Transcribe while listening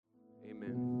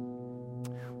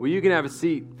Well, you can have a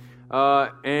seat.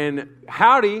 And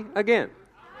howdy again.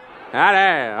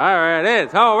 Howdy. All right, it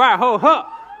is. All right, ho, ho.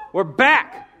 We're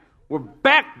back. We're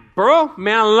back, bro.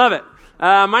 Man, I love it.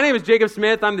 My name is Jacob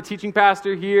Smith. I'm the teaching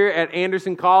pastor here at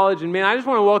Anderson College. And man, I just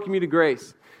want to welcome you to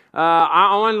Grace.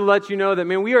 I wanted to let you know that,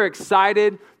 man, we are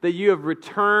excited that you have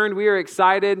returned. We are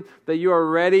excited that you are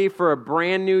ready for a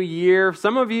brand new year.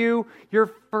 Some of you, your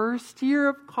first year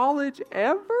of college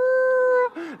ever.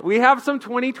 We have some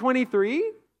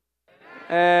 2023.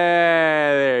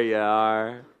 There you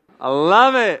are. I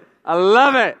love it. I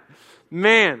love it.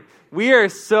 Man, we are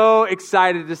so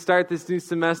excited to start this new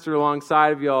semester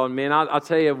alongside of y'all. And man, I'll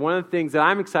tell you, one of the things that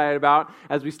I'm excited about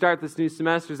as we start this new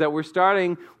semester is that we're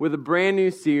starting with a brand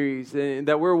new series and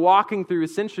that we're walking through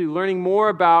essentially learning more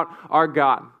about our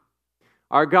God.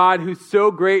 Our God who's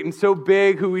so great and so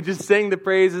big, who we just sang the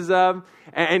praises of.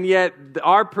 And yet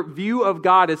our view of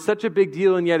God is such a big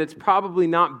deal, and yet it's probably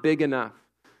not big enough.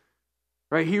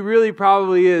 Right? He really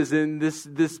probably is in this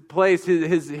place.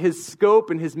 His scope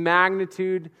and his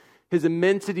magnitude, his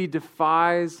immensity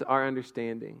defies our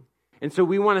understanding. And so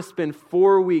we want to spend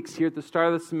 4 weeks here at the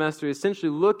start of the semester essentially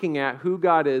looking at who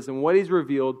God is and what he's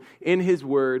revealed in his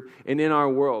word and in our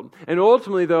world. And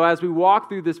ultimately, though, as we walk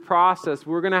through this process,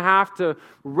 we're going to have to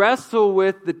wrestle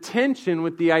with the tension,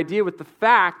 with the idea, with the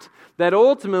fact that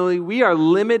ultimately we are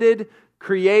limited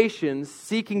creations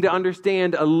seeking to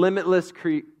understand a limitless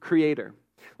creator.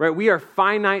 Right? We are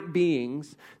finite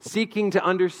beings seeking to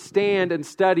understand and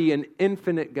study an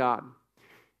infinite God.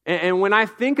 And when I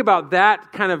think about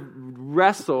that kind of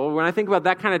wrestle, when I think about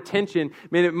that kind of tension,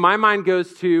 man, my mind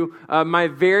goes to my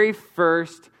very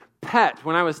first pet.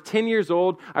 When I was 10 years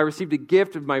old, I received a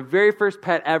gift of my very first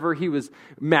pet ever. He was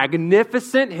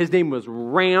magnificent. His name was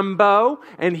Rambo,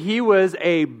 and he was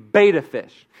a betta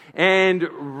fish. And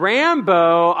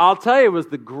Rambo, I'll tell you, was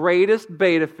the greatest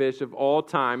betta fish of all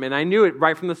time. And I knew it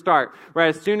right from the start. Right,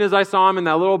 as soon as I saw him in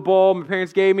that little bowl my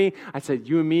parents gave me, I said,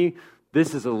 you and me,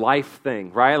 this is a life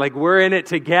thing, right? Like, we're in it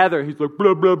together. He's like,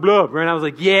 blah, blah, blah. And I was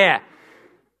like, yeah.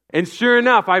 And sure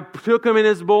enough, I took him in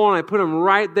his bowl and I put him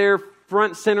right there,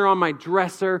 front center on my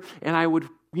dresser. And I would,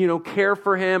 care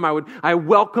for him. I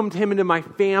welcomed him into my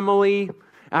family.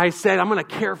 I said, I'm going to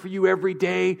care for you every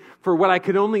day for what I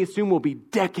could only assume will be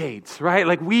decades, right?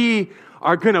 Like, we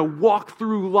are going to walk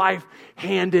through life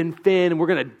hand in fin, and we're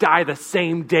going to die the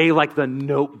same day like the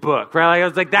Notebook, right? Like, I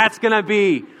was like, that's going to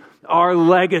be our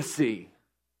legacy.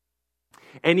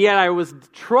 And yet I was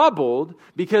troubled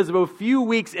because of a few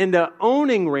weeks into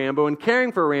owning Rambo and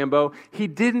caring for Rambo, he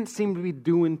didn't seem to be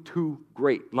doing too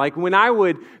great. Like, when I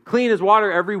would clean his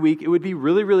water every week, it would be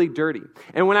really, really dirty.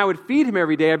 And when I would feed him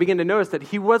every day, I began to notice that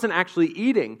he wasn't actually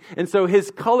eating. And so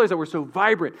his colors that were so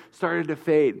vibrant started to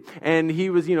fade. And he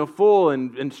was, full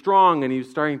and strong, and he was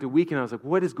starting to weaken. I was like,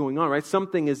 what is going on, right?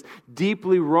 Something is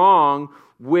deeply wrong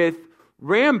with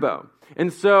Rambo.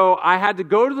 And so I had to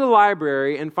go to the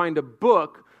library and find a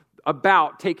book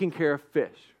about taking care of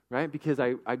fish, right? Because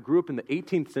I grew up in the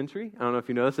 18th century. I don't know if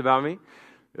you know this about me.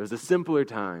 It was a simpler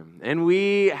time. And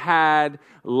we had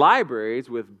libraries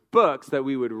with books that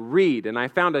we would read. And I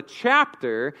found a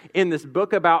chapter in this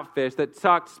book about fish that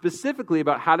talked specifically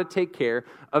about how to take care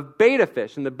of betta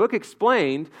fish. And the book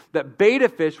explained that betta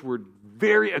fish were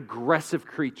very aggressive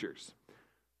creatures.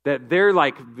 That they're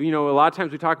like, a lot of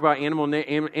times we talk about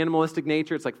animalistic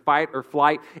nature. It's like fight or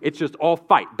flight. It's just all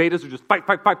fight. Bettas are just fight,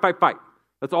 fight, fight, fight, fight.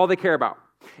 That's all they care about.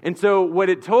 And so what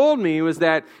it told me was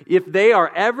that if they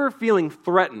are ever feeling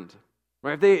threatened,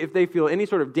 right? If they feel any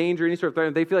sort of danger, any sort of threat,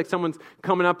 if they feel like someone's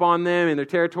coming up on them in their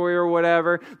territory or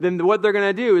whatever, then what they're going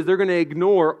to do is they're going to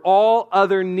ignore all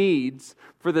other needs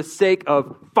for the sake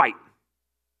of fight.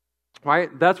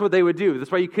 Right? That's what they would do.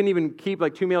 That's why you couldn't even keep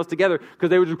like two males together, because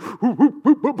they would just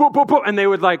and they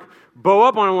would like bow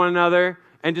up on one another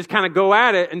and just kind of go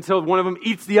at it until one of them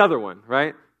eats the other one,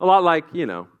 right? A lot like,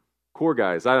 core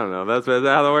guys. I don't know. That's how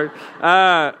that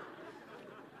works.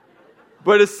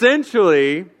 But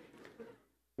essentially,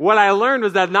 what I learned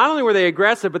was that not only were they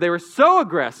aggressive, but they were so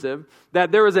aggressive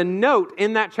that there was a note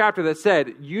in that chapter that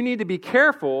said, you need to be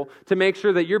careful to make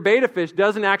sure that your betta fish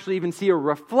doesn't actually even see a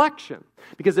reflection.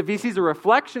 Because if he sees a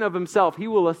reflection of himself, he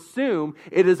will assume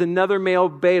it is another male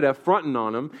betta fronting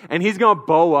on him, and he's going to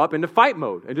bow up into fight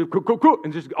mode and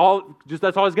just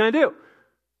that's all he's going to do.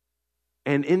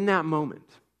 And in that moment,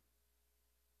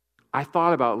 I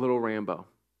thought about little Rambo.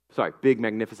 Sorry, big,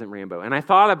 magnificent Rambo. And I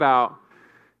thought about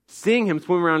seeing him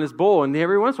swim around his bowl, and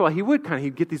every once in a while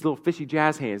he'd get these little fishy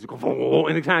jazz hands,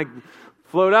 and it kind of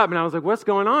float up, and I was like, what's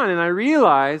going on? And I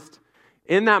realized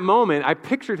in that moment, I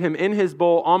pictured him in his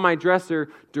bowl on my dresser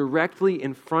directly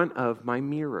in front of my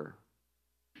mirror.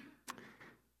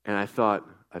 And I thought,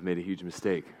 I've made a huge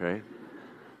mistake, right?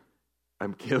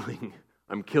 I'm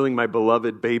killing my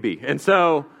beloved baby. And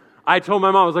so I told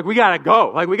my mom, I was like, we got to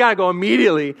go. Like, we got to go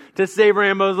immediately to save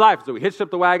Rambo's life. So we hitched up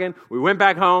the wagon, we went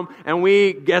back home, and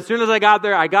as soon as I got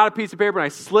there, I got a piece of paper and I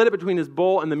slid it between his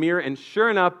bowl and the mirror, and sure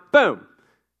enough, boom,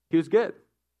 he was good.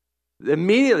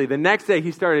 Immediately, the next day,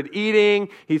 he started eating,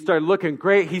 he started looking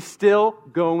great, he's still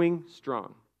going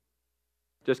strong.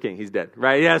 Just kidding, he's dead,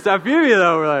 right? Yeah, so a few of you,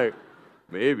 though, were like,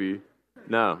 maybe.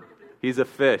 No, he's a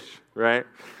fish, right?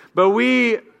 But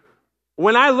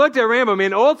when I looked at Rambo,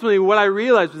 man, ultimately what I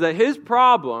realized was that his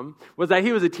problem was that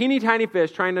he was a teeny tiny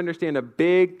fish trying to understand a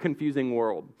big, confusing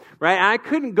world, right? And I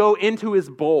couldn't go into his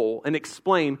bowl and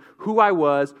explain who I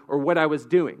was or what I was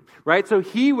doing, right? So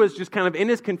he was just kind of in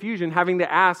his confusion having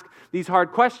to ask these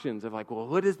hard questions of like, well,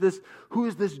 what is this? Who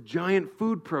is this giant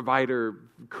food provider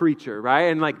creature,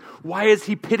 right? And like, why is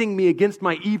he pitting me against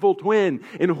my evil twin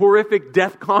in horrific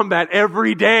death combat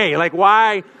every day? Like,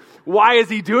 why is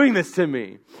he doing this to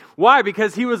me? Why?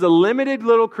 Because he was a limited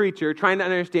little creature trying to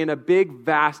understand a big,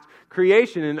 vast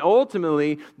creation. And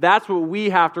ultimately, that's what we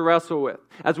have to wrestle with.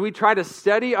 As we try to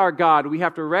study our God, we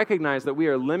have to recognize that we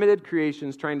are limited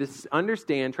creations trying to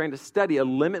understand, trying to study a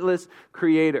limitless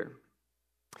creator.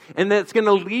 And that's going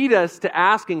to lead us to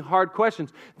asking hard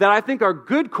questions that I think are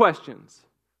good questions,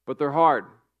 but they're hard.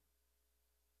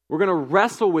 We're going to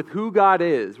wrestle with who God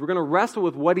is. We're going to wrestle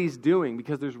with what He's doing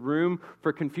because there's room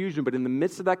for confusion. But in the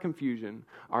midst of that confusion,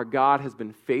 our God has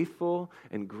been faithful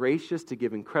and gracious to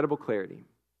give incredible clarity.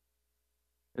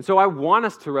 And so I want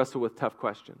us to wrestle with tough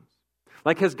questions.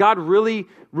 Like, has God really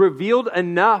revealed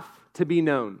enough to be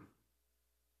known?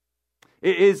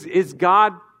 Does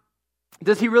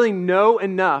He really know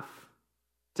enough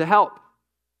to help,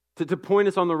 to point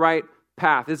us on the right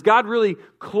path? Is God really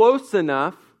close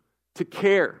enough to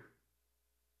care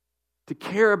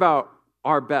about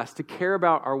our best, to care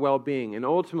about our well-being? And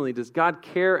ultimately, does God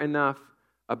care enough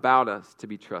about us to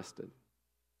be trusted?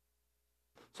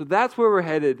 So that's where we're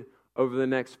headed over the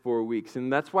next 4 weeks.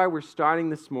 And that's why we're starting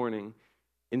this morning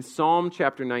in Psalm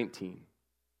chapter 19.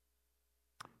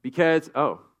 Because,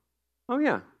 oh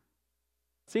yeah,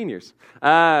 seniors.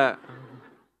 We're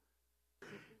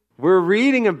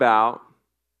reading about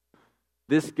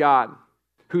this God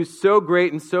who's so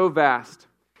great and so vast,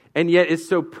 and yet is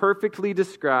so perfectly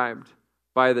described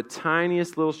by the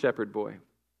tiniest little shepherd boy,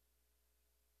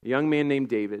 a young man named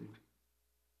David,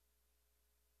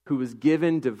 who was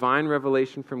given divine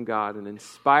revelation from God and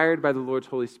inspired by the Lord's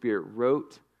Holy Spirit,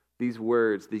 wrote these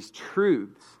words, these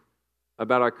truths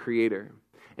about our Creator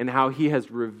and how He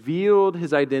has revealed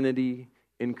His identity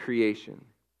in creation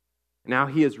and how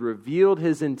He has revealed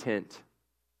His intent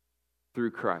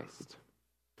through Christ.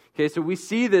 Okay, so we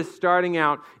see this starting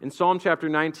out in Psalm chapter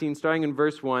 19, starting in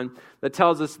verse 1, that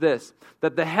tells us this,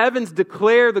 that the heavens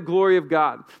declare the glory of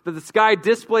God, that the sky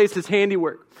displays His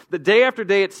handiwork, that day after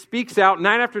day it speaks out,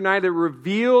 night after night it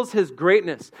reveals His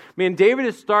greatness. Man, David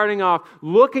is starting off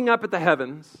looking up at the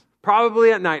heavens,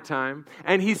 probably at nighttime,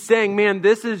 and he's saying, man,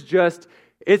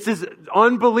 it's this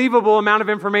unbelievable amount of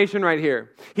information right here.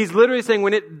 He's literally saying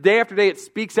day after day it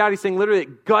speaks out, he's saying literally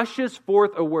it gushes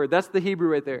forth a word. That's the Hebrew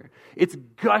right there. It's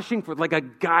gushing forth like a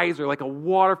geyser, like a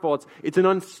waterfall. It's an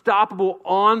unstoppable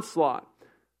onslaught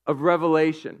of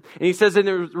revelation. And he says that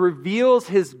it reveals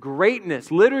His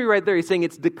greatness. Literally right there, he's saying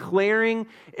it's declaring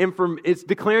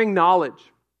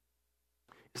knowledge.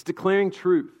 It's declaring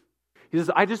truth. He says,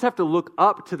 I just have to look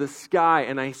up to the sky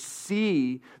and I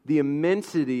see the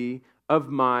immensity of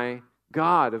my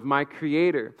God, of my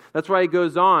Creator. That's why he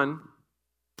goes on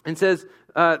and says,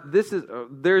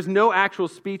 there's no actual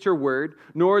speech or word,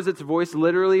 nor is its voice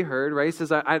literally heard, right? He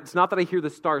says, it's not that I hear the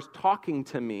stars talking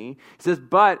to me. He says,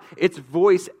 but its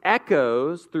voice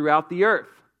echoes throughout the earth.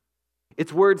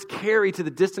 Its words carry to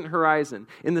the distant horizon.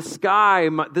 In the sky,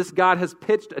 this God has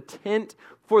pitched a tent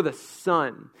for the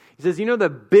sun. He says, the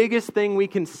biggest thing we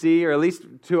can see, or at least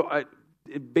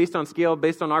based on scale,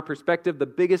 based on our perspective, the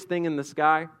biggest thing in the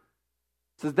sky,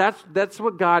 says that's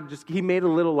what God He made a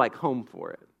little like home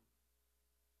for it.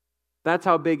 That's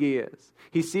how big He is.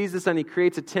 He sees the sun, He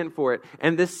creates a tent for it.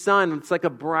 And this sun, it's like a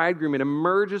bridegroom. It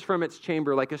emerges from its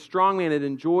chamber like a strong man. It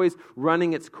enjoys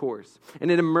running its course.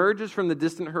 And it emerges from the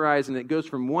distant horizon. It goes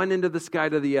from one end of the sky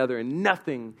to the other, and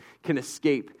nothing can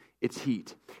escape its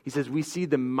heat. He says, we see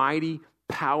the mighty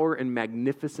power and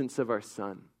magnificence of our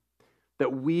sun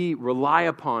that we rely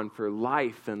upon for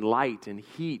life and light and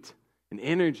heat and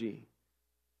energy.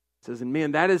 It says, and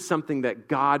man, that is something that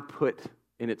God put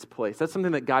in its place. That's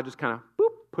something that God just kind of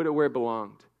put it where it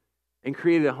belonged and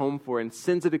created a home for and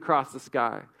sends it across the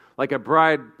sky like a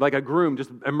bride, like a groom just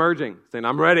emerging, saying,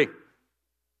 I'm ready.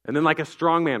 And then like a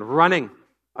strong man running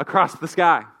across the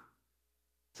sky.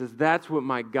 It says, that's what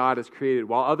my God has created.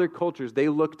 While other cultures, they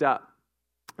looked up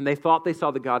and they thought they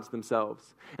saw the gods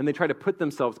themselves. And they tried to put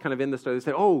themselves kind of in the stars.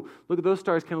 They said, oh, look at those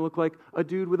stars kind of look like a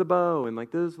dude with a bow. And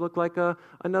like those look like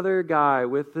another guy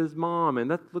with his mom. And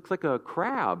that looks like a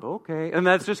crab. Okay. And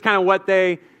that's just kind of what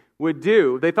they would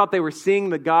do. They thought they were seeing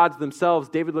the gods themselves.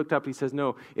 David looked up and he says,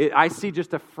 no, I see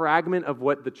just a fragment of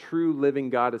what the true living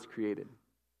God has created.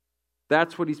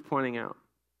 That's what he's pointing out.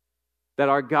 That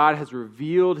our God has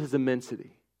revealed his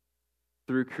immensity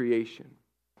through creation.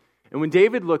 And when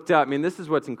David looked up, this is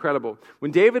what's incredible.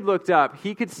 When David looked up,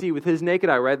 he could see with his naked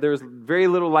eye, right? There was very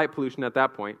little light pollution at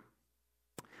that point.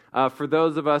 For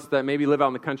those of us that maybe live out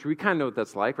in the country, we kind of know what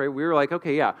that's like, right? We were like,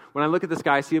 okay, yeah, when I look at the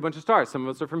sky, I see a bunch of stars. Some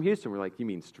of us are from Houston. We're like, you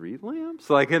mean street lamps?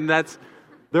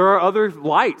 There are other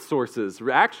light sources,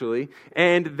 actually,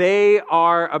 and there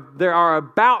are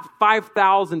about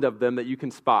 5,000 of them that you can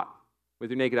spot with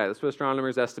your naked eye. That's what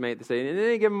astronomers estimate. They say in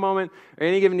any given moment or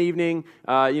any given evening,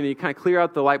 you kind of clear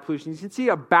out the light pollution. You can see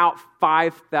about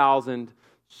 5,000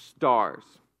 stars.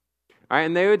 All right,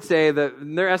 and they would say that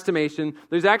in their estimation,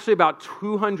 there's actually about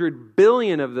 200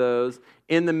 billion of those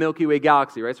in the Milky Way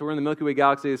galaxy, right? So we're in the Milky Way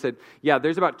galaxy. They said, yeah,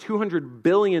 there's about 200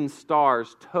 billion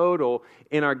stars total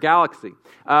in our galaxy.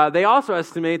 They also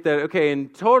estimate that, okay, in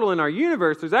total in our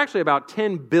universe, there's actually about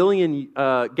 10 billion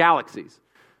galaxies.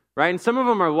 Right? And some of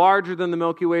them are larger than the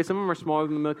Milky Way, some of them are smaller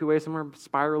than the Milky Way, some are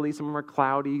spirally, some of them are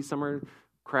cloudy, some are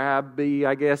crabby,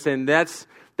 I guess, and that's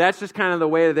just kind of the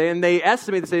way they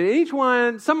estimate, they say each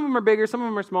one, some of them are bigger, some of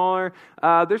them are smaller.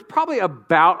 There's probably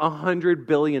about 100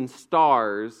 billion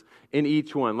stars in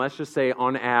each one, let's just say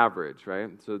on average, right?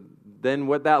 So then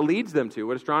what that leads them to,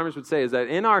 what astronomers would say is that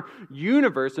in our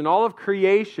universe, in all of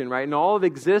creation, right, in all of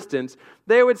existence,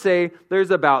 they would say there's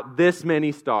about this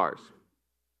many stars.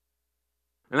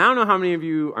 And I don't know how many of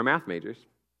you are math majors,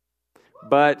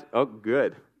 but, oh,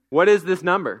 good. What is this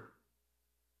number?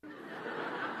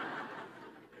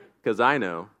 Because I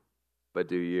know, but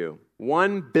do you?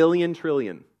 1 billion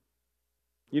trillion.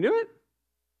 You knew it?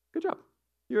 Good job.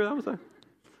 You were almost there.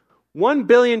 1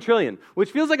 billion trillion,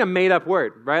 which feels like a made-up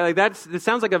word, right? It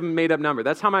sounds like a made-up number.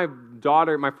 That's how my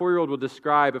daughter, my 4-year-old, will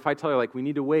describe if I tell her, we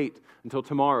need to wait until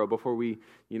tomorrow before we,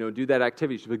 do that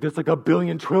activity. She's like, that's like 1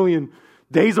 billion trillion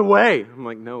days away. I'm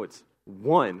like, no, it's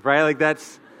 1, right?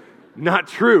 That's not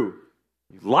true.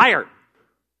 You liar.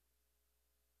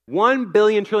 1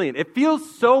 billion trillion. It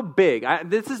feels so big.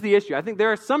 This is the issue. I think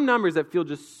there are some numbers that feel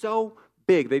just so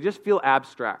big. They just feel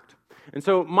abstract. And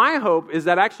so my hope is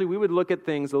that actually we would look at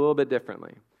things a little bit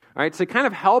differently. All right, to kind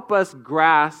of help us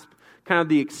grasp kind of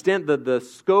the extent, the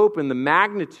scope and the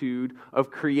magnitude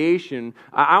of creation,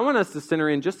 I want us to center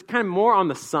in just kind of more on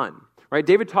the sun. Right?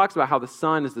 David talks about how the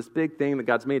sun is this big thing that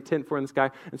God's made a tent for in the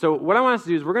sky. And so what I want us to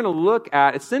do is we're going to look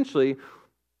at essentially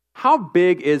how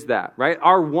big is that, right?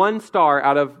 Our one star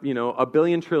out of, 1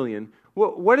 billion trillion,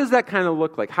 what does that kind of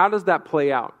look like? How does that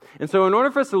play out? And so in order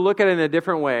for us to look at it in a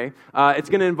different way, it's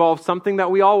going to involve something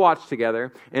that we all watch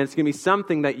together, and it's going to be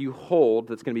something that you hold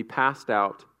that's going to be passed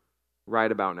out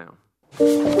right about now.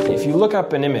 If you look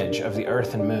up an image of the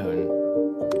Earth and Moon,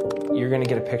 you're going to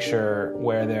get a picture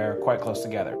where they're quite close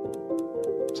together.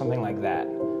 Something like that.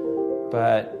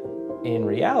 But in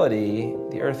reality,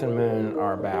 the Earth and Moon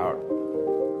are about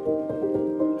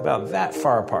that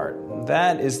far apart.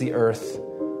 That is the Earth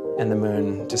and the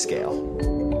Moon to scale.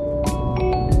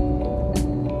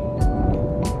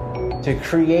 To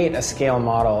create a scale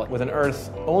model with an Earth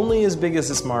only as big as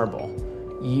this marble,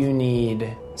 you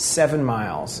need 7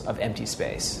 miles of empty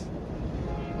space.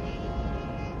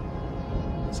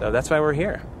 So that's why we're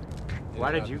here.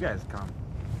 Why did you guys come?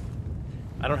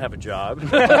 I don't have a job.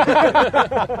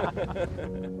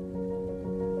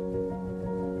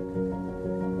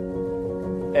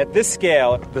 At this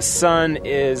scale, the sun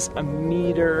is 1.5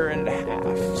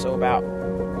 meters, so about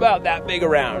that big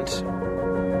around.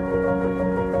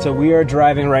 So we are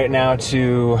driving right now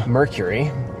to Mercury,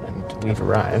 and we've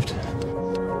arrived.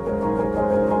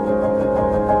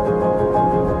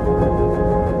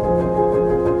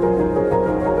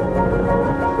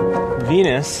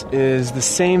 Venus is the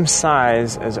same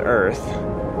size as Earth.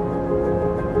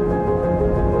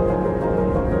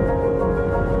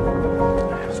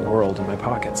 There's a world in my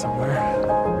pocket somewhere.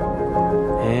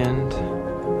 And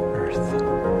Earth.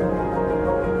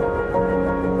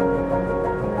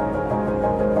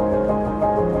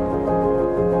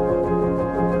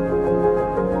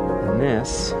 And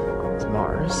this is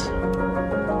Mars.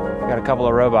 Got a couple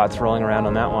of robots rolling around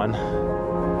on that one.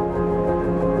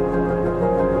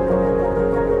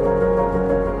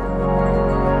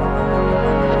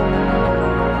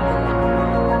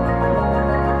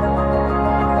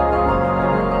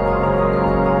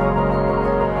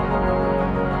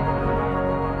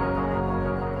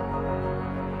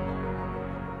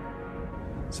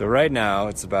 So right now,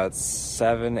 it's about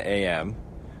 7 a.m.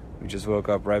 We just woke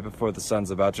up right before the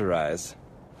sun's about to rise.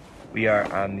 We are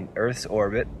on the Earth's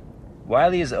orbit.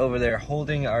 Wiley is over there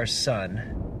holding our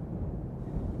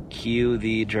sun. Cue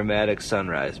the dramatic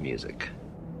sunrise music.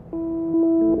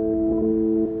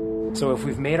 So if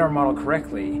we've made our model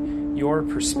correctly, your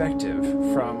perspective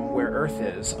from where Earth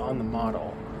is on the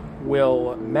model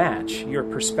will match your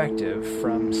perspective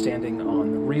from standing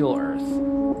on the real Earth.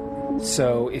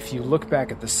 So if you look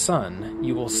back at the sun,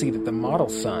 you will see that the model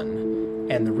sun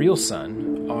and the real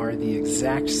sun are the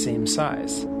exact same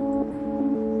size.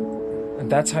 And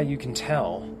that's how you can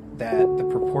tell that the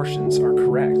proportions are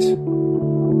correct.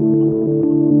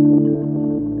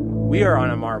 We are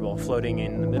on a marble floating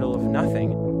in the middle of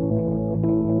nothing.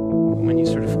 When you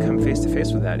sort of come face to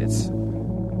face with that, it's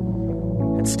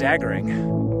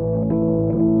staggering.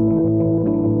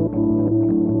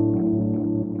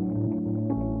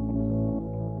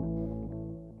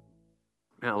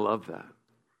 Man, I love that.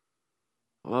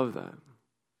 I love that.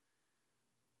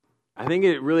 I think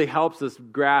it really helps us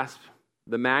grasp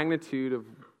the magnitude of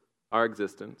our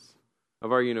existence,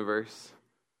 of our universe,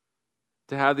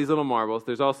 to have these little marbles.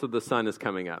 There's also the sun is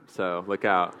coming up, so look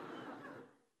out.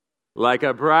 Like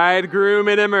a bridegroom,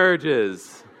 it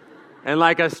emerges. And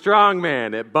like a strong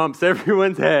man, it bumps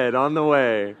everyone's head on the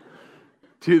way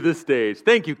to the stage.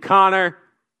 Thank you, Connor.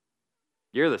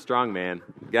 You're the strong man.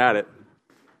 Got it.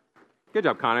 Good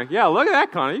job, Connor. Yeah, look at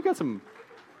that, Connor. You got some...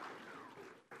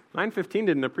 915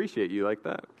 didn't appreciate you like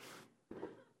that.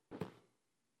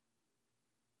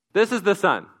 This is the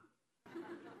sun.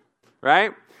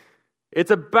 Right?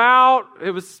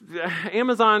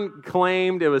 Amazon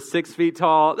claimed it was 6 feet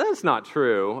tall. That's not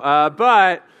true.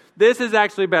 But this is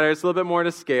actually better. It's a little bit more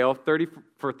to scale.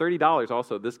 For $30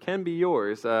 also. This can be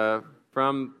yours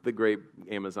from the great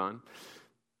Amazon.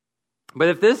 But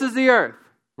if this is the earth,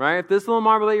 right? If this little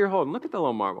marble that you're holding, look at the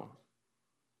little marble.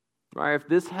 Right? If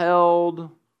this held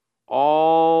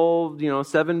all,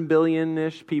 7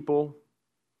 billion-ish people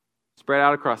spread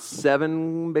out across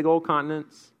 7 big old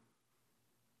continents,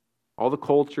 all the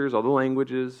cultures, all the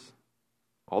languages,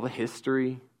 all the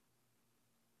history,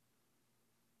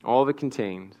 all of it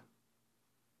contained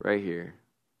right here,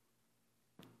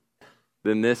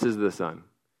 then this is the sun.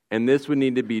 And this would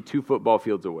need to be 2 football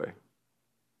fields away.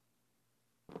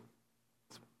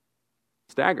 It's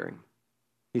staggering.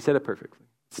 He said it perfectly.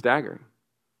 It's staggering.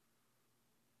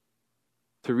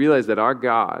 To realize that our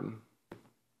God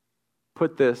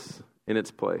put this in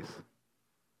its place,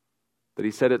 that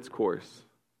he set its course,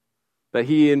 that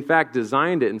he, in fact,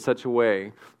 designed it in such a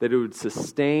way that it would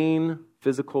sustain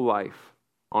physical life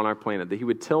on our planet, that he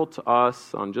would tilt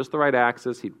us on just the right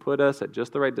axis, he'd put us at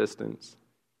just the right distance,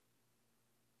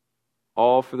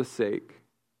 all for the sake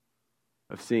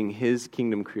of seeing his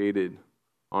kingdom created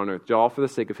on earth, all for the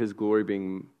sake of his glory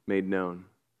being made known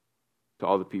to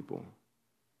all the people.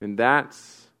 And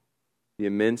that's the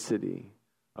immensity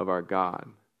of our God.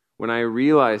 When I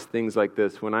realize things like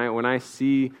this, when I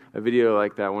see a video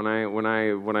like that, when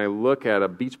I look at a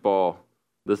beach ball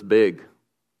this big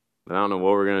that I don't know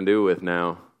what we're going to do with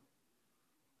now,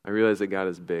 I realize that God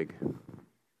is big.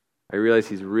 I realize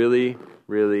he's really,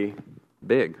 really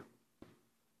big.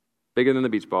 Bigger than the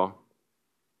beach ball,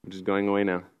 which is going away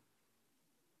now.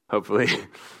 Hopefully.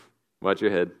 Watch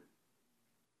your head.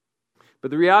 But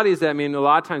the reality is that, a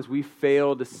lot of times we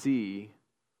fail to see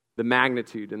the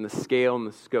magnitude and the scale and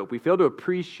the scope. We fail to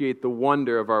appreciate the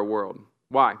wonder of our world.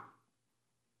 Why?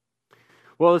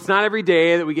 Well, it's not every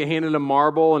day that we get handed a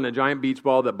marble and a giant beach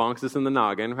ball that bonks us in the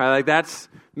noggin, right?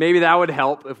 Maybe that would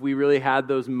help if we really had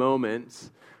those moments.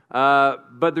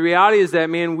 But the reality is that,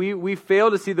 we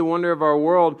fail to see the wonder of our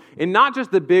world in not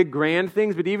just the big, grand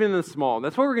things, but even in the small.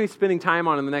 That's what we're going to be spending time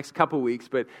on in the next couple weeks.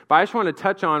 But I just want to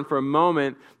touch on for a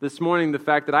moment this morning the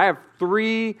fact that I have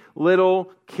 3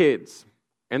 little kids,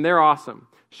 and they're awesome.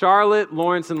 Charlotte,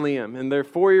 Lawrence, and Liam. And they're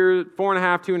 4 and a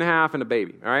half, 2.5, and a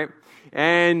baby, all right?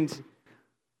 And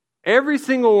every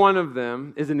single one of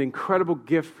them is an incredible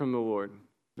gift from the Lord,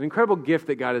 an incredible gift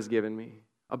that God has given me,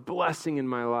 a blessing in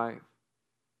my life.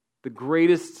 The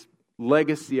greatest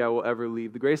legacy I will ever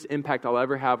leave, the greatest impact I'll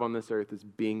ever have on this earth is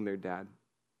being their dad.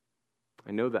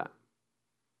 I know that.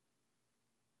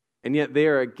 And yet they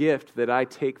are a gift that I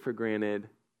take for granted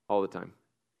all the time.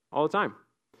 All the time.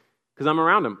 Because I'm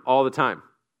around them all the time.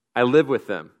 I live with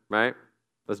them, right?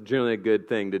 That's generally a good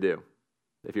thing to do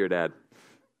if you're a dad,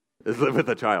 is live with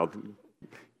a child.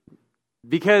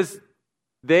 Because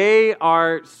they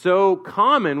are so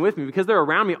common with me, because they're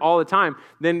around me all the time,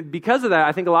 then because of that,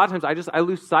 I think a lot of times I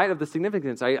lose sight of the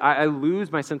significance. I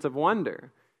lose my sense of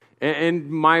wonder. And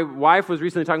my wife was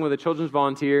recently talking with a children's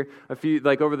volunteer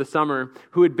over the summer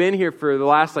who had been here for the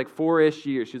last 4-ish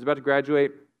years. She was about to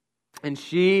graduate. And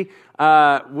she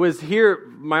was here,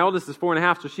 my oldest is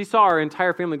 4.5, so she saw our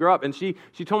entire family grow up. And she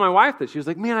told my wife that. She was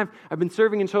like, man, I've been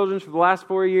serving in children's for the last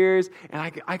 4 years,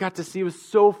 and I got to see, it was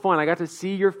so fun. I got to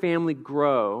see your family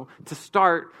grow, to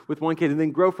start with one kid and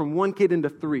then grow from one kid into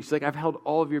 3. She's like, I've held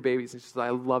all of your babies. And she's like,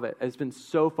 I love it. It's been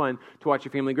so fun to watch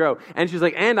your family grow. And she's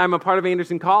like, and I'm a part of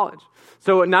Anderson College.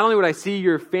 So not only would I see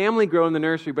your family grow in the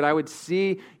nursery, but I would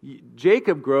see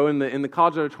Jacob grow in the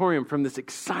college auditorium from this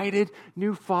excited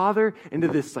new father into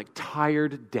this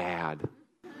tired dad.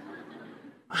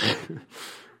 I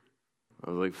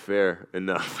was like, fair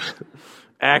enough.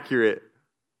 Accurate.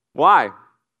 Why?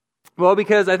 Well,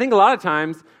 because I think a lot of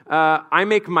times I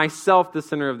make myself the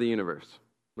center of the universe,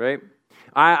 right?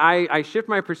 I shift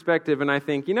my perspective and I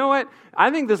think, you know what?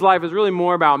 I think this life is really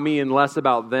more about me and less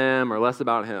about them or less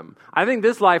about him. I think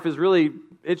this life is really,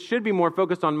 it should be more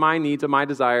focused on my needs, on my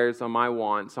desires, on my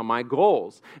wants, on my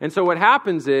goals. And so what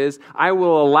happens is I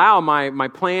will allow my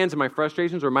plans and my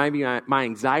frustrations or maybe my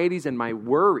anxieties and my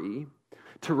worry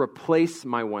to replace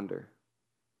my wonder.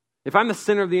 If I'm the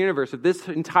center of the universe, if this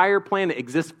entire planet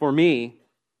exists for me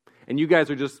and you guys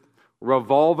are just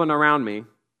revolving around me,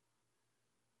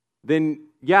 then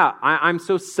yeah, I'm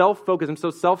so self-focused, I'm so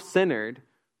self-centered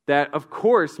that of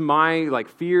course my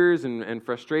fears and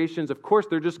frustrations, of course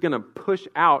they're just going to push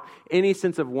out any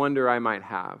sense of wonder I might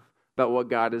have about what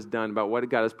God has done, about what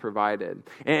God has provided.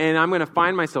 And I'm going to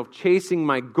find myself chasing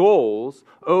my goals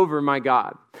over my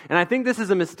God. And I think this is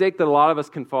a mistake that a lot of us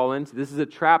can fall into. This is a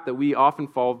trap that we often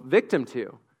fall victim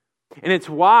to. And it's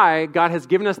why God has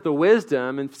given us the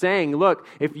wisdom and saying, look,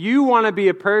 if you want to be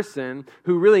a person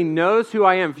who really knows who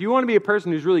I am, if you want to be a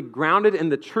person who's really grounded in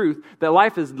the truth, that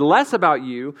life is less about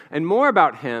you and more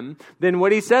about him, then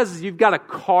what he says is you've got to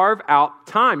carve out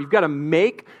time. You've got to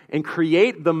make and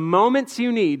create the moments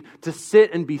you need to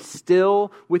sit and be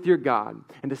still with your God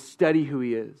and to study who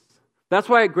he is. That's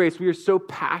why at Grace we are so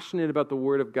passionate about the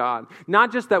Word of God.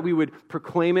 Not just that we would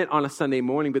proclaim it on a Sunday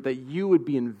morning, but that you would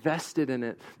be invested in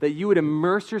it, that you would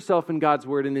immerse yourself in God's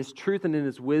Word, in his truth and in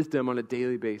his wisdom on a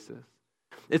daily basis.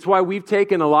 It's why we've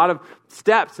taken a lot of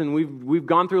steps and we've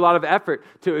gone through a lot of effort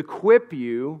to equip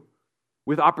you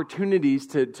with opportunities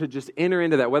to just enter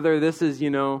into that. Whether this is,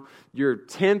 your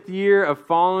 10th year of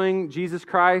following Jesus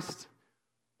Christ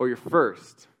or your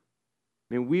first.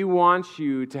 We want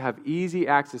you to have easy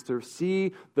access to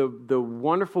see the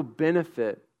wonderful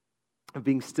benefit of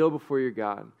being still before your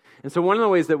God. And so one of the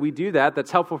ways that we do that,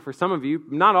 that's helpful for some of you,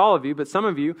 not all of you, but some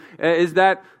of you, is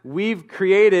that we've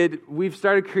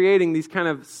started creating these kind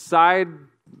of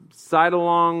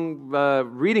side-along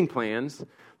reading plans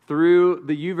through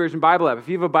the YouVersion Bible app. If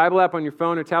you have a Bible app on your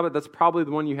phone or tablet, that's probably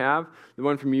the one you have, the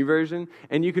one from YouVersion.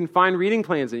 And you can find reading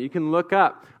plans and you can look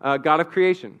up God of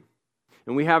Creation.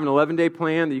 And we have an 11-day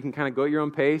plan that you can kind of go at your own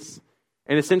pace.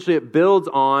 And essentially it builds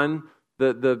on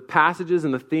the passages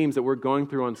and the themes that we're going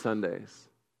through on Sundays.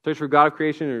 Search for God of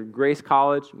Creation or Grace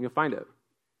College, and you'll find it.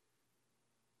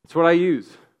 It's what I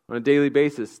use on a daily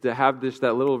basis to have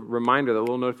that little reminder, that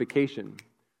little notification.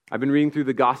 I've been reading through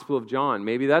the Gospel of John.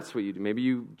 Maybe that's what you do. Maybe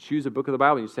you choose a book of the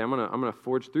Bible and you say, I'm gonna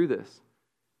forge through this.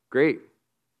 Great.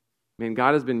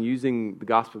 God has been using the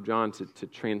Gospel of John to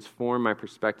transform my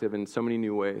perspective in so many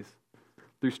new ways.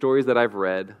 Through stories that I've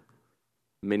read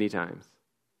many times.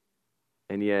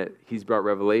 And yet, he's brought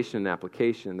revelation and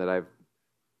application that I've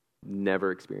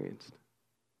never experienced.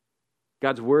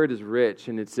 God's word is rich,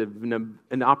 and it's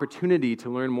an opportunity to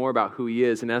learn more about who he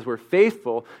is. And as we're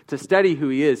faithful to study who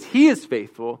he is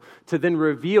faithful to then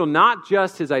reveal not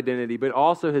just his identity, but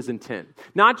also his intent.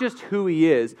 Not just who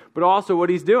he is, but also what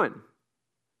he's doing.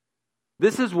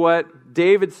 This is what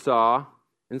David saw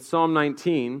in Psalm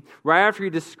 19, right after he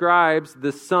describes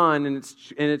the sun and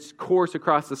its course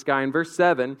across the sky. In verse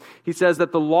 7, he says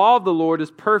that the law of the Lord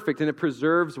is perfect and it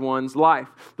preserves one's life.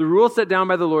 The rules set down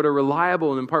by the Lord are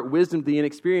reliable and impart wisdom to the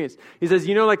inexperienced. He says,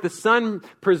 like the sun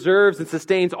preserves and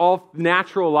sustains all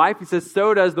natural life, he says,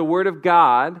 so does the word of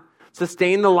God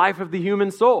sustain the life of the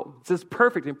human soul. It says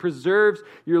perfect and preserves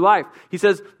your life. He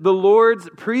says, the Lord's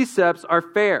precepts are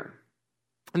fair,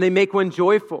 and they make one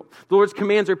joyful. The Lord's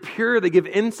commands are pure. They give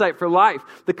insight for life.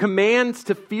 The commands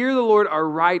to fear the Lord are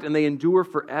right, and they endure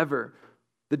forever.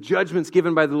 The judgments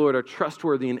given by the Lord are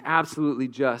trustworthy and absolutely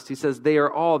just. He says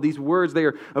these words, they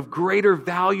are of greater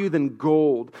value than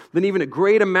gold, than even a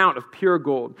great amount of pure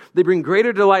gold. They bring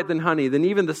greater delight than honey, than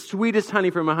even the sweetest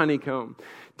honey from a honeycomb.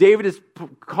 David is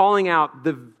calling out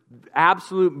the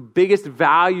absolute biggest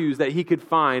values that he could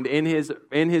find in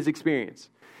his experience.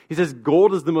 He says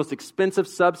gold is the most expensive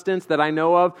substance that I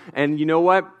know of, and you know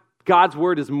what? God's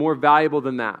word is more valuable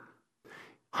than that.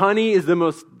 Honey is the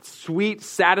most sweet,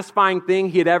 satisfying thing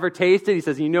he had ever tasted. He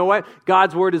says, you know what?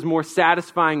 God's word is more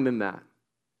satisfying than that.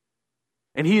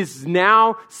 And he's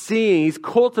now seeing, he's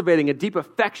cultivating a deep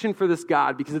affection for this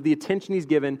God because of the attention he's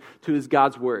given to his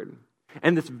God's word.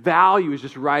 And this value is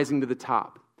just rising to the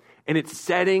top. And it's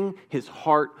setting his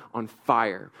heart on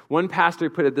fire. One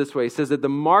pastor put it this way. He says that the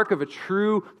mark of a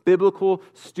true biblical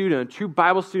student, a true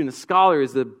Bible student, a scholar,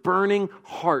 is a burning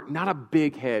heart, not a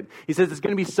big head. He says it's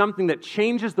going to be something that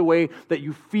changes the way that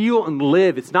you feel and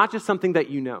live. It's not just something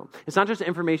that you know. It's not just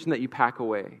information that you pack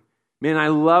away. Man, I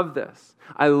love this.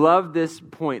 I love this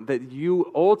point that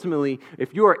you ultimately,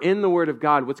 if you are in the Word of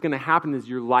God, what's going to happen is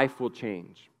your life will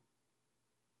change.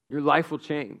 Your life will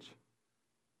change.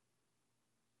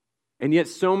 And yet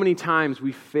so many times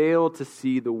we fail to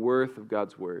see the worth of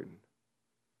God's word.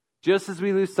 Just as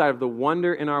we lose sight of the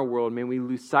wonder in our world, may we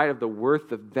lose sight of the worth,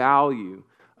 the value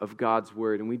of God's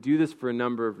word. And we do this for a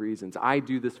number of reasons. I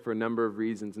do this for a number of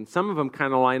reasons. And some of them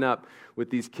kind of line up with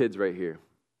these kids right here.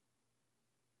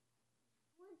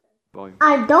 Volume.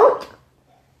 I don't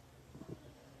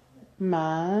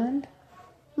mind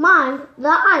the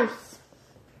ice.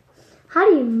 How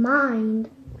do you mind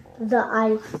the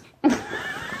ice?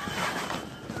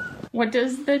 What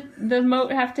does the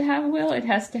moat have to have, Will? It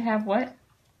has to have what?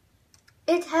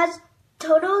 It has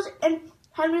totals and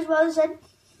Henry's brother said,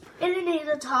 and it needs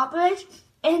a toppers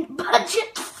and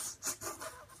budgets.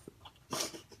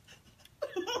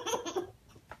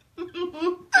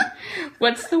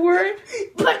 What's the word?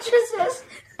 Buttresses.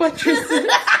 Buttresses.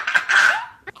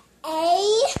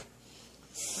 A-P-E.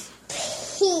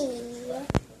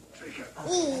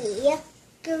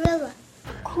 Gorilla.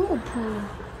 Cool poo.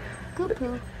 Cool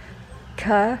poo.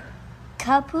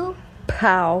 Kapoo.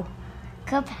 Pow.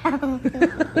 Kapow.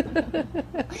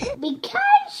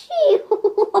 Because she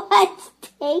was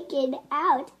taken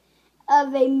out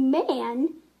of a man.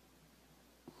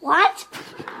 What?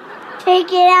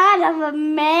 Taken out of a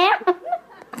man?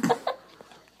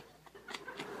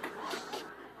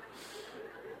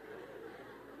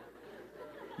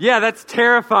 Yeah, that's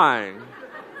terrifying.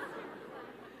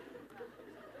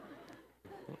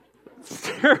 It's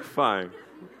terrifying.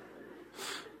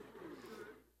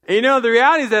 And you know, the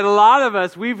reality is that a lot of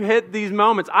us, we've hit these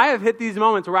moments. I have hit these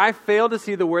moments where I fail to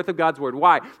see the worth of God's word.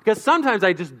 Why? Because sometimes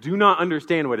I just do not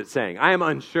understand what it's saying. I am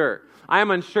unsure. I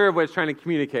am unsure of what it's trying to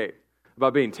communicate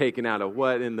about being taken out of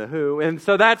what and the who. And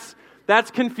so that's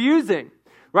confusing,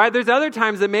 right? There's other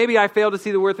times that maybe I fail to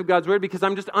see the worth of God's word because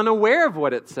I'm just unaware of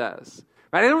what it says.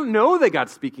 Right? I don't know that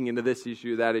God's speaking into this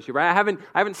issue or that issue. Right? I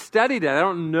haven't studied it. I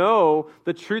don't know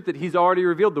the truth that he's already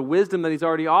revealed, the wisdom that he's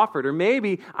already offered. Or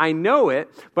maybe I know it,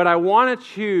 but I want to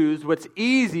choose what's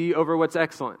easy over what's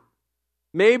excellent.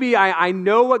 Maybe I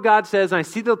know what God says and I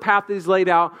see the path that he's laid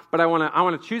out, but I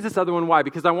want to choose this other one. Why?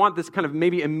 Because I want this kind of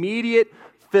maybe immediate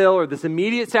fill or this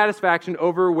immediate satisfaction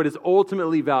over what is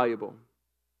ultimately valuable.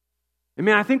 And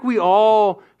man, I think we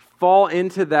all fall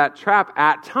into that trap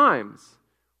at times,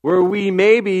 where we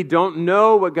maybe don't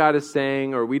know what God is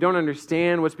saying, or we don't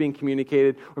understand what's being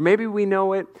communicated, or maybe we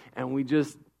know it and we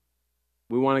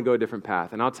want to go a different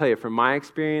path. And I'll tell you, from my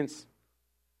experience,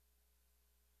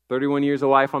 31 years of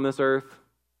life on this earth,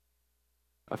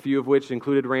 a few of which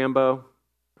included Rambo,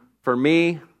 for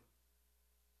me,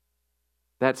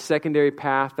 that secondary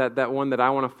path, that one that I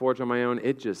want to forge on my own,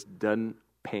 it just doesn't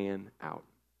pan out.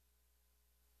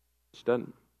 It just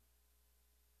doesn't.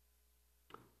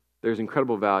 There's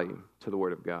incredible value to the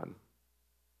Word of God.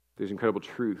 There's incredible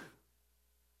truth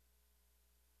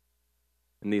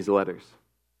in these letters,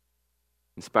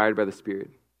 inspired by the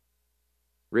Spirit,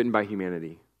 written by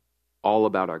humanity, all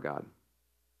about our God.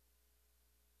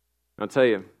 I'll tell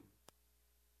you,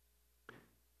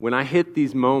 when I hit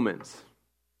these moments,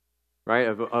 right,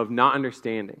 of not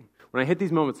understanding, when I hit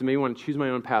these moments and maybe want to choose my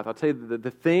own path, I'll tell you the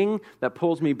thing that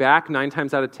pulls me back 9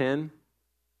 times out of 10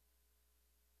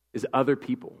 is other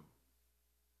people.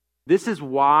 This is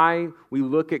why we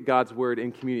look at God's word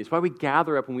in community. It's why we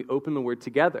gather up and we open the word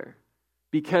together.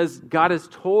 Because God has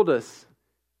told us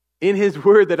in his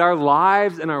word that our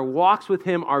lives and our walks with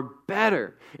him are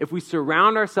better if we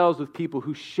surround ourselves with people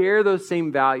who share those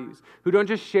same values, who don't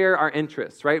just share our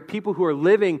interests, right? People who are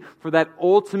living for that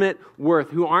ultimate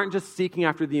worth, who aren't just seeking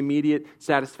after the immediate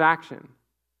satisfaction.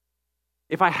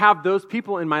 If I have those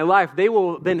people in my life, they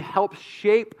will then help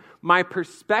shape my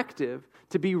perspective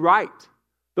to be right.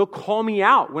 They'll call me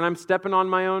out when I'm stepping on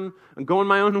my own and going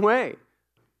my own way.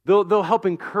 They'll help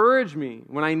encourage me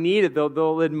when I need it.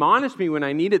 They'll admonish me when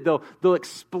I need it. They'll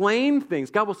explain things.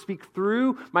 God will speak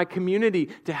through my community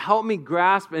to help me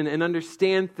grasp and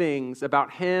understand things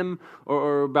about Him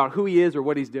or about who He is or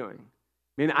what He's doing.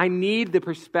 I mean, I need the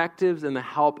perspectives and the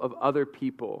help of other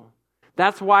people.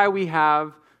 That's why we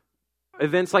have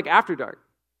events like After Dark.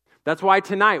 That's why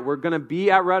tonight we're going to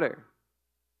be at Rudder.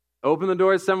 Open the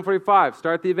doors at 7:45.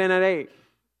 Start the event at 8.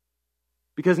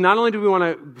 Because not only do we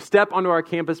want to step onto our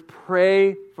campus,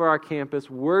 pray for our campus,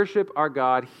 worship our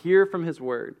God, hear from His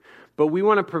Word, but we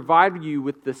want to provide you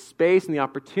with the space and the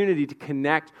opportunity to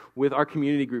connect with our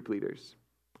community group leaders.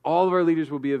 All of our leaders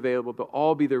will be available. They'll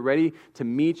all be there ready to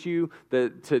meet you,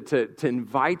 to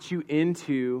invite you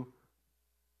into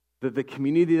the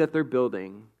community that they're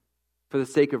building for the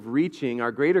sake of reaching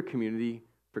our greater community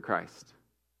for Christ.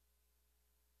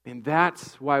 And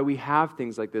that's why we have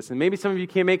things like this. And maybe some of you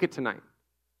can't make it tonight.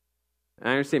 And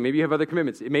I understand, maybe you have other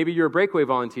commitments. Maybe you're a breakaway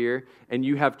volunteer and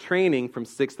you have training from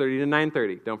 6:30 to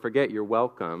 9:30. Don't forget, you're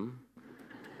welcome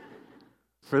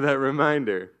for that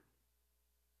reminder.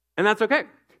 And that's okay,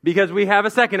 because we have a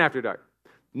second After Dark.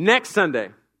 Next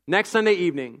Sunday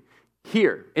evening,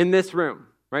 here in this room,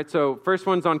 right? So first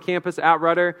one's on campus at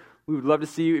Rudder. We would love to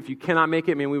see you. If you cannot make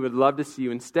it, man, we would love to see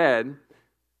you instead.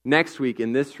 Next week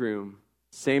in this room,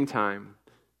 same time,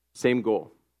 same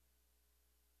goal.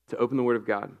 To open the Word of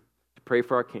God. Pray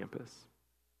for our campus,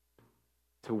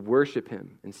 to worship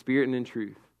Him in spirit and in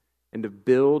truth, and to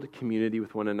build community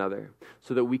with one another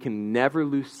so that we can never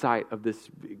lose sight of this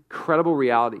incredible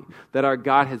reality that our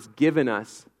God has given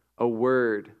us a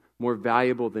word more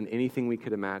valuable than anything we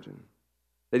could imagine,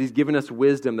 that He's given us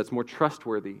wisdom that's more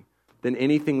trustworthy than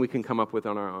anything we can come up with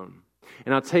on our own.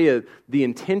 And I'll tell you, the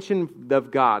intention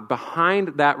of God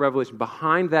behind that revelation,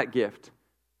 behind that gift,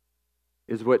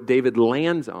 is what David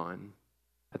lands on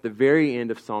at the very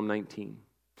end of Psalm 19.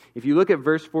 If you look at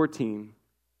verse 14,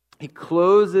 he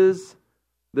closes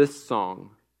this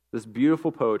song, this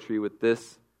beautiful poetry, with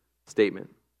this statement.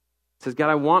 It says, God,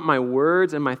 I want my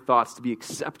words and my thoughts to be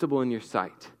acceptable in your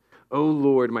sight. O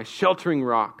Lord, my sheltering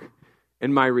rock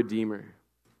and my redeemer.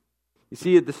 You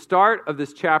see, at the start of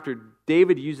this chapter,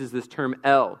 David uses this term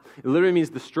El. It literally means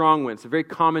the strong one. It's a very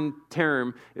common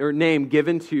term or name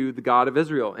given to the God of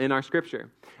Israel in our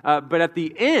scripture. But at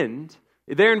the end,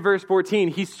 there in verse 14,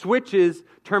 he switches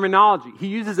terminology. He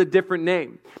uses a different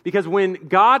name. Because when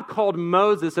God called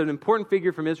Moses, an important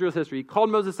figure from Israel's history, he called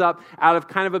Moses up out of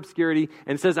kind of obscurity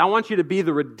and says, I want you to be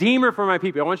the redeemer for my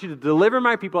people. I want you to deliver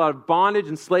my people out of bondage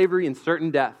and slavery and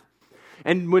certain death.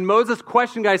 And when Moses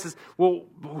questioned God, he says, well,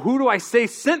 who do I say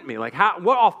sent me? Like,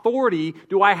 what authority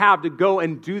do I have to go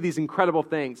and do these incredible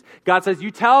things? God says, you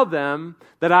tell them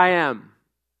that I am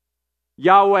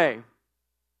Yahweh.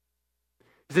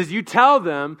 He says, you tell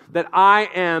them that I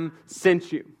am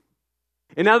sent you.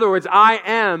 In other words, I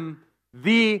am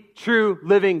the true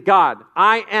living God.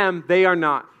 I am, they are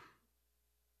not.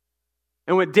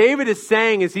 And what David is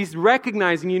saying is he's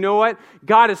recognizing, you know what?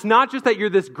 God, it's not just that you're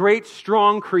this great,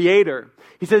 strong creator.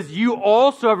 He says, you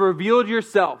also have revealed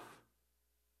yourself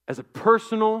as a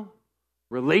personal,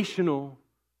 relational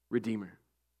redeemer.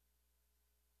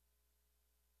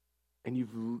 And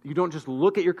you don't just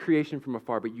look at your creation from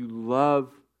afar, but you love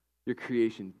your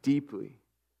creation deeply.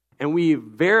 And we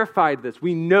verified this.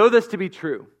 We know this to be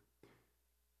true.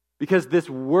 Because this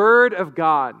Word of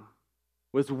God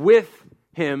was with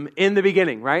Him in the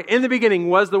beginning, right? In the beginning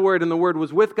was the Word, and the Word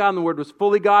was with God, and the Word was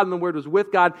fully God, and the Word was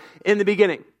with God in the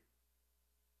beginning.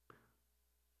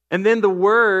 And then the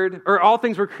Word, or all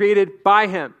things were created by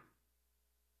Him.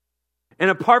 And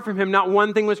apart from Him, not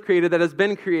one thing was created that has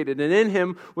been created. And in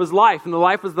Him was life, and the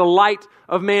life was the light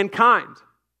of mankind.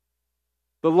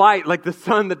 The light, like the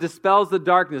sun that dispels the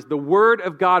darkness. The Word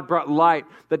of God brought light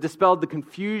that dispelled the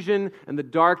confusion and the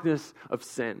darkness of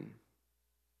sin.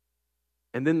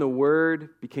 And then the Word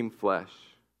became flesh.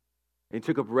 And He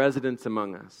took up residence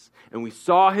among us. And we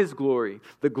saw His glory,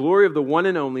 the glory of the one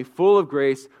and only, full of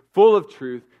grace, full of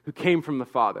truth, who came from the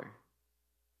Father.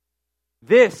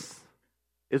 This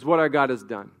is what our God has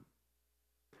done.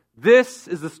 This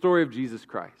is the story of Jesus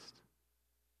Christ.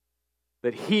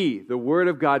 That He, the Word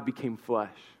of God, became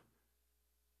flesh.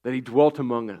 That He dwelt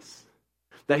among us.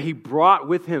 That He brought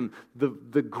with Him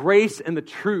the grace and the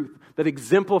truth that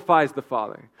exemplifies the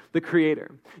Father, the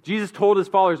Creator. Jesus told His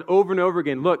followers over and over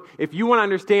again, look, if you want to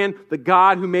understand the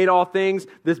God who made all things,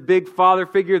 this big Father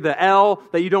figure, the El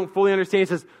that you don't fully understand, He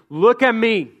says, look at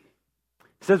me.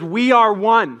 He says, we are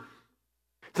one.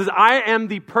 He says, I am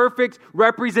the perfect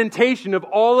representation of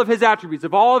all of His attributes,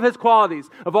 of all of His qualities,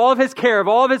 of all of His care, of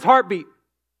all of His heartbeat.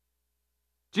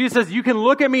 Jesus says, you can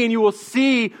look at me and you will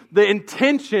see the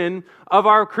intention of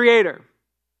our Creator.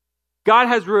 God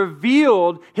has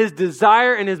revealed his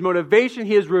desire and his motivation.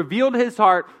 He has revealed his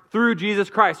heart through Jesus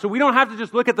Christ. So we don't have to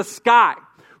just look at the sky.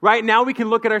 Right now we can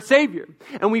look at our Savior.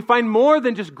 And we find more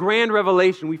than just grand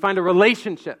revelation. We find a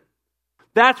relationship.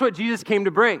 That's what Jesus came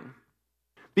to bring.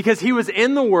 Because he was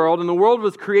in the world, and the world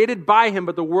was created by him,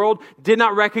 but the world did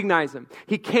not recognize him.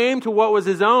 He came to what was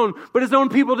his own, but his own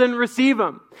people didn't receive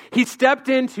him. He stepped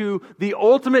into the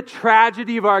ultimate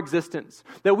tragedy of our existence,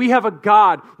 that we have a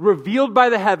God revealed by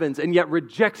the heavens and yet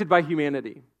rejected by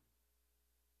humanity.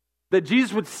 That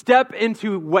Jesus would step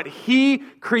into what he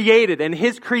created, and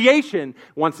his creation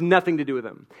wants nothing to do with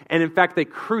him. And in fact, they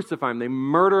crucify him. They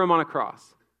murder him on a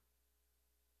cross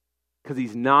because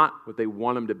he's not what they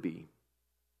want him to be.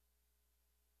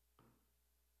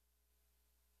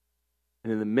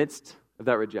 And in the midst of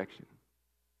that rejection,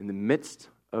 in the midst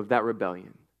of that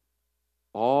rebellion,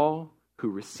 all who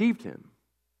received him,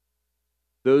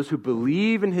 those who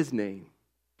believe in his name,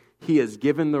 he has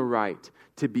given the right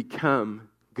to become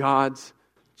God's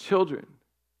children.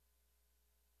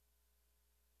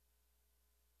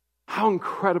 How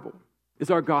incredible is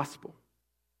our gospel?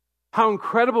 How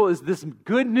incredible is this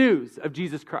good news of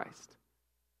Jesus Christ?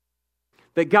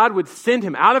 That God would send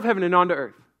him out of heaven and onto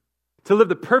earth to live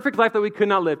the perfect life that we could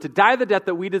not live, to die the death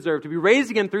that we deserve, to be raised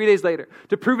again 3 days later,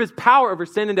 to prove his power over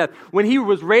sin and death. When he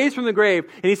was raised from the grave,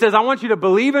 and he says, I want you to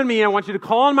believe in me, I want you to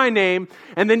call on my name,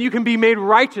 and then you can be made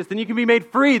righteous, then you can be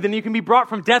made free, then you can be brought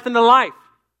from death into life.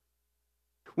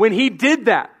 When he did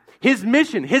that, his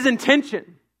mission, his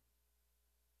intention,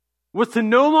 was to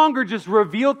no longer just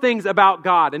reveal things about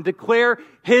God and declare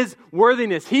his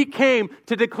worthiness. He came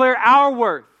to declare our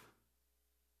worth.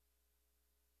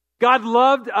 God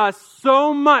loved us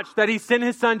so much that he sent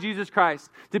his son, Jesus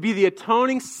Christ, to be the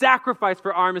atoning sacrifice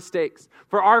for our mistakes,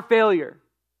 for our failure.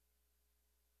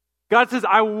 God says,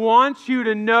 I want you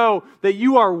to know that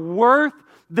you are worth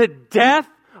the death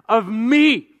of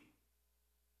me.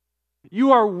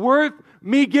 You are worth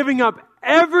me giving up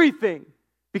everything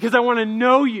because I want to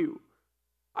know you.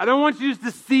 I don't want you just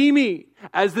to see me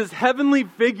as this heavenly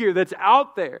figure that's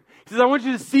out there. He says, I want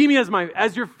you to see me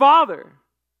as your father.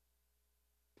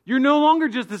 You're no longer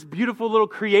just this beautiful little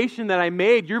creation that I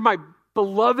made. You're my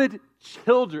beloved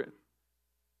children.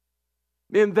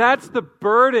 And that's the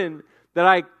burden that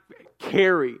I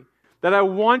carry, that I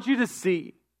want you to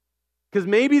see. Because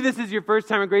maybe this is your first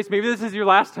time at Grace. Maybe this is your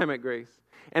last time at Grace.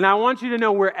 And I want you to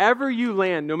know wherever you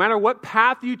land, no matter what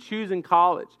path you choose in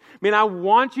college, I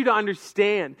want you to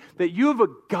understand that you have a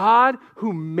God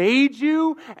who made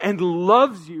you and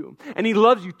loves you. And he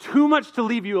loves you too much to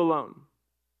leave you alone.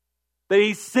 That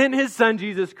he sent his son,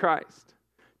 Jesus Christ,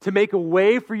 to make a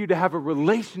way for you to have a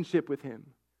relationship with him.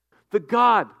 The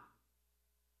God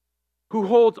who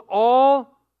holds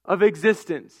all of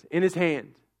existence in his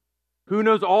hand, who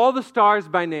knows all the stars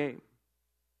by name,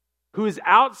 who is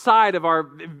outside of our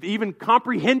even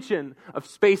comprehension of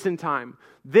space and time.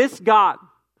 This God,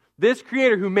 this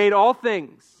creator who made all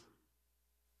things,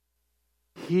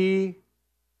 he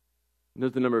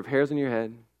knows the number of hairs on your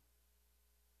head.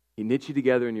 He knit you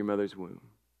together in your mother's womb.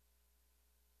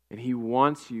 And he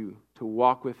wants you to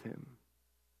walk with him.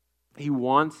 He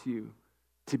wants you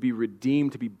to be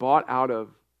redeemed, to be bought out of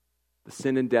the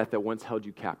sin and death that once held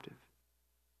you captive.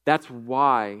 That's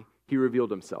why he revealed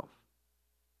himself.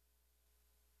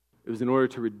 It was in order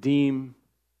to redeem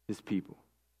his people.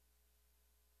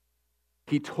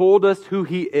 He told us who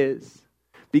he is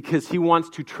because he wants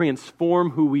to transform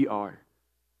who we are.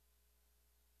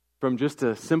 From just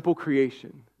a simple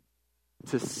creation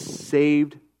to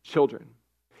saved children.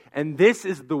 And this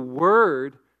is the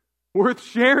word worth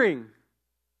sharing.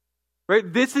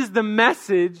 Right? This is the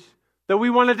message that we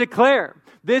want to declare.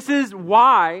 This is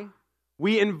why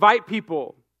we invite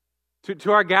people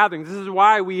to our gatherings. This is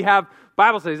why we have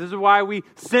Bible studies. This is why we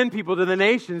send people to the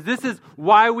nations. This is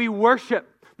why we worship.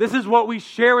 This is what we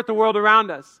share with the world around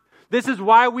us. This is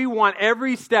why we want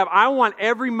every step. I want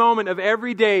every moment of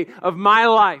every day of my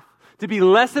life to be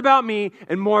less about me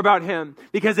and more about him.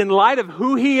 Because in light of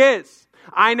who he is,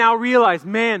 I now realize,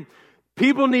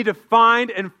 people need to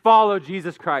find and follow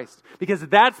Jesus Christ. Because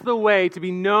that's the way to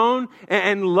be known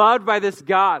and loved by this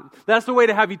God. That's the way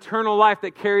to have eternal life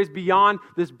that carries beyond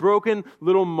this broken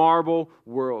little marble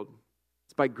world.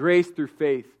 It's by grace through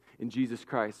faith in Jesus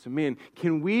Christ. So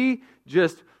can we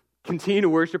just continue to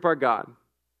worship our God?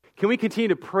 Can we continue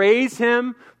to praise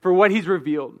him for what he's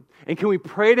revealed? And can we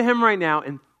pray to him right now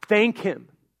and thank him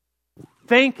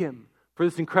for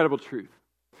this incredible truth?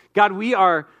 God, we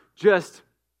are just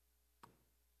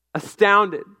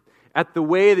astounded at the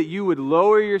way that you would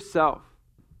lower yourself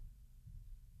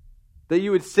that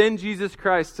you would send Jesus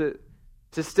Christ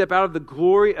to step out of the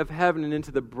glory of heaven and into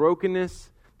the brokenness,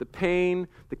 the pain,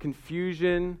 the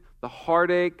confusion, the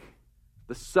heartache,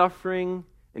 the suffering,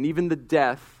 and even the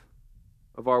death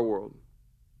of our world.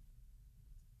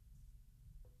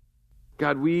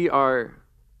 God, we are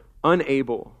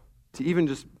unable to even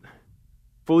just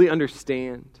fully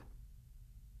understand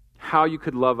how you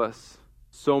could love us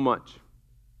so much.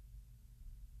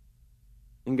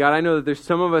 And God, I know that there's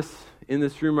some of us in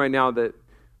this room right now that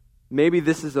maybe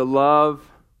this is a love,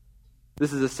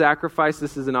 this is a sacrifice,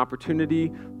 this is an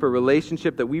opportunity for a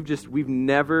relationship that we've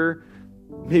never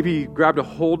maybe grabbed a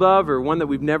hold of, or one that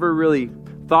we've never really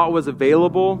thought was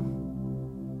available.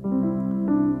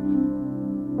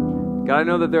 God, I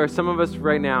know that there are some of us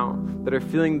right now that are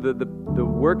feeling the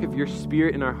work of your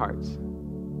Spirit in our hearts.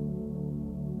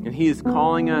 And He is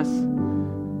calling us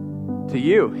to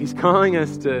you. He's calling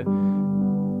us to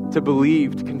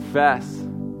believe, to confess.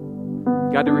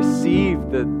 God, to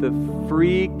receive the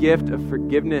free gift of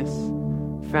forgiveness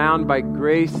found by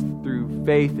grace through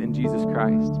faith in Jesus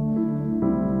Christ.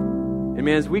 And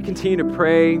man, as we continue to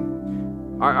pray,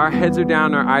 our heads are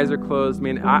down, our eyes are closed.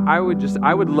 Man, I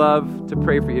would love to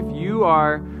pray for you. If you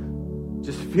are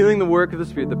just feeling the work of the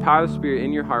Spirit, the power of the Spirit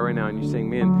in your heart right now, and you're saying,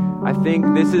 man, I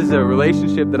think this is a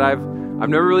relationship that I've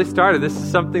never really started. This is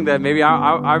something that maybe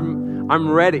I'm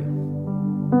ready.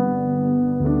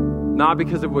 Not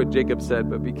because of what Jacob said,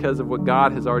 but because of what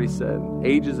God has already said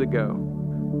ages ago.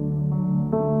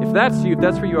 If that's you, if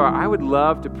that's where you are, I would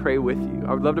love to pray with you.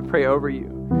 I would love to pray over you.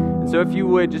 And so if you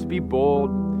would, just be bold.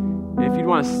 And if you'd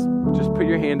want to just put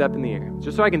your hand up in the air,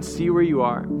 just so I can see where you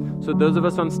are, so those of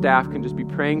us on staff can just be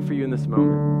praying for you in this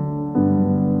moment.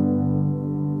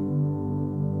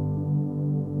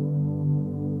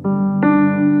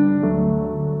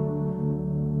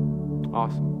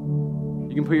 Awesome.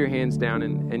 You can put your hands down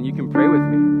and you can pray with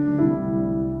me.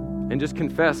 And just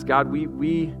confess, God,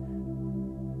 we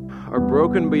are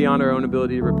broken beyond our own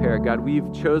ability to repair. God,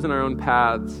 we've chosen our own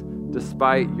paths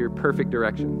despite your perfect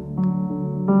direction.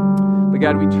 But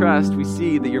God, we trust, we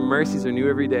see that your mercies are new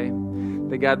every day.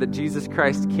 That God, that Jesus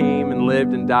Christ came and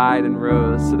lived and died and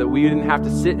rose so that we didn't have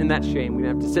to sit in that shame, we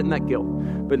didn't have to sit in that guilt,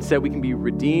 but instead we can be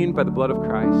redeemed by the blood of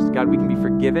Christ. God, we can be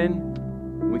forgiven,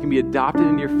 and we can be adopted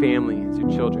into your family as your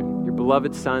children, your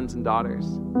beloved sons and daughters.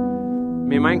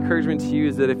 Man, my encouragement to you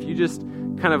is that if you just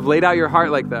kind of laid out your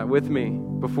heart like that with me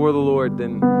before the Lord,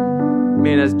 then,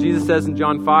 man, as Jesus says in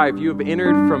John 5, you have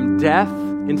entered from death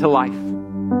into life.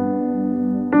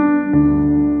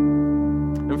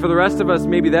 And for the rest of us,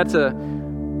 maybe that's a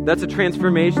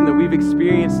transformation that we've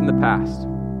experienced in the past.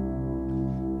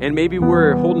 And maybe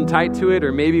we're holding tight to it,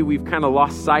 or maybe we've kind of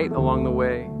lost sight along the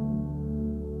way.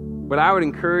 But I would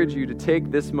encourage you to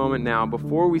take this moment now,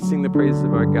 before we sing the praises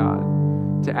of our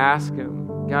God, to ask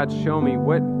Him, God, show me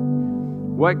what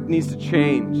needs to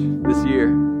change this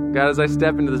year. God, as I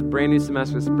step into this brand new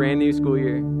semester, this brand new school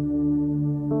year,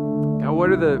 God,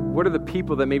 what are the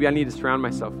people that maybe I need to surround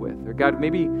myself with? Or God,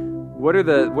 maybe what are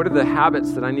the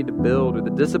habits that I need to build, or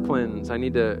the disciplines I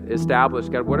need to establish?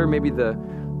 God, what are maybe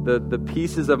the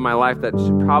pieces of my life that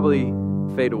should probably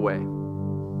fade away?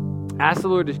 Ask the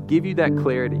Lord to give you that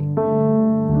clarity,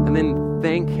 and then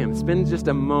thank Him. Spend just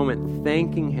a moment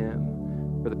thanking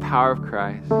Him for the power of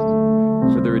Christ,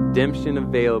 for the redemption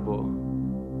available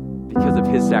because of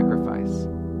His sacrifice.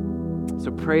 So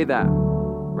pray that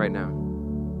right now.